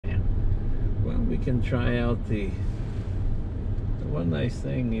can try out the one nice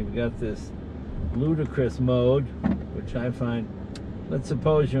thing. You've got this Ludicrous Mode, which I find, let's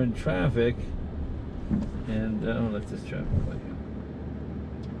suppose you're in traffic, and let this traffic play.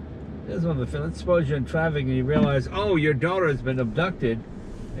 Here's one of the, let's suppose you're in traffic and you realize, oh, your daughter has been abducted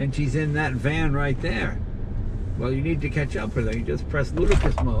and she's in that van right there. Well, you need to catch up with her. You just press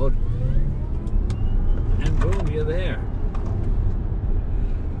Ludicrous Mode and boom, you're there.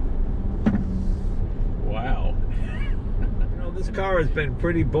 Wow. You know, this car has been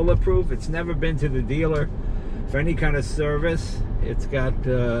pretty bulletproof. It's never been to the dealer for any kind of service. It's got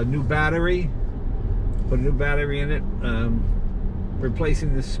a new battery. Put a new battery in it.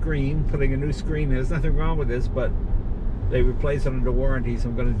 Replacing the screen, putting a new screen. There's nothing wrong with this, but they replace it under warranty, so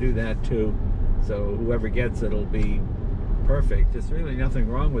I'm going to do that too. So whoever gets it will be perfect. There's really nothing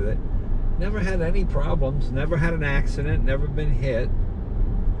wrong with it. Never had any problems, never had an accident, never been hit.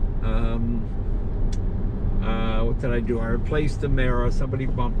 What did I do? I replaced the mirror. Somebody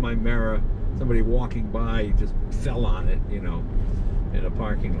bumped my mirror. Somebody walking by just fell on it, you know, in a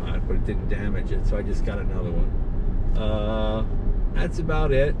parking lot, but it didn't damage it, so I just got another one. That's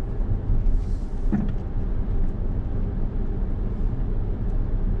about it.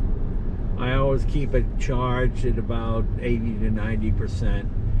 I always keep it charged at about 80 to 90%,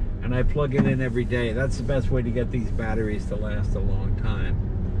 and I plug it in every day. That's the best way to get these batteries to last a long time.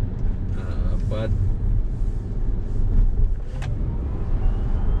 But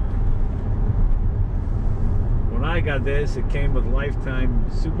when I got this, it came with lifetime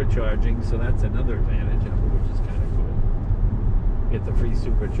supercharging, so that's another advantage of it, which is kind of cool. Get the free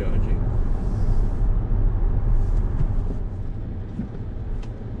supercharging.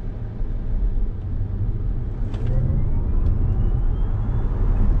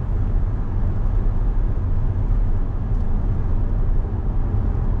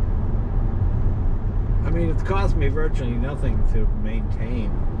 I mean, it's cost me virtually nothing to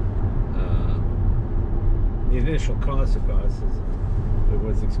maintain. The initial cost, of course, it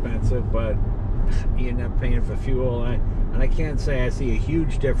was expensive, but you end up paying for fuel. And I can't say I see a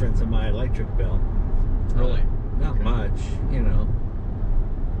huge difference in my electric bill. Really? Not much, you know.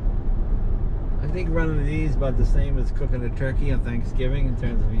 I think running these about the same as cooking a turkey on Thanksgiving in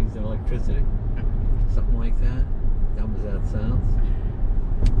terms of using electricity. Something like that. Dumb as that sounds.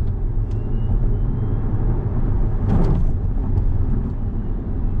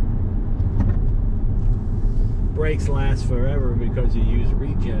 Brakes last forever because you use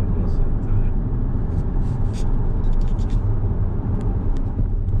regen most of the time.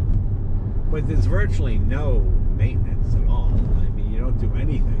 But there's virtually no maintenance at all. I mean, you don't do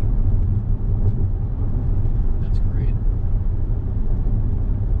anything. That's great.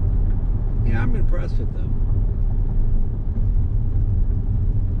 Yeah, I'm impressed with them.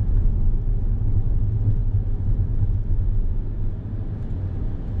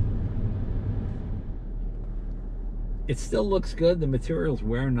 It still looks good. The materials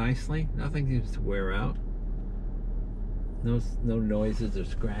wear nicely. Nothing seems to wear out. No noises or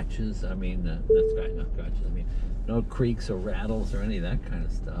scratches. I mean, not scratches. I mean, no creaks or rattles or any of that kind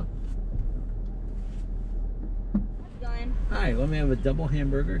of stuff. How's it going? Hi, let me have a double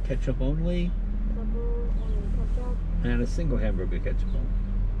hamburger, ketchup only. Double ketchup. And a single hamburger, ketchup only.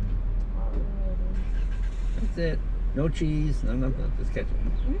 That's it. No cheese. No, just ketchup.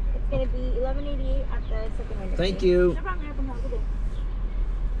 It's gonna be $11.88 at the second window. Thank you. No problem. Have a good day.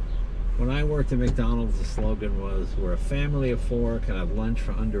 When I worked at McDonald's, the slogan was, "We're a family of 4 can have lunch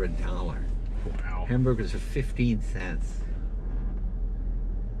for under $1." Wow. Hamburgers are 15 cents.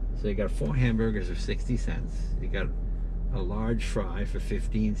 So you got 4 hamburgers for 60 cents. You got a large fry for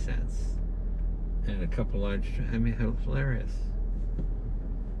 15 cents. And a couple large, I mean, how hilarious.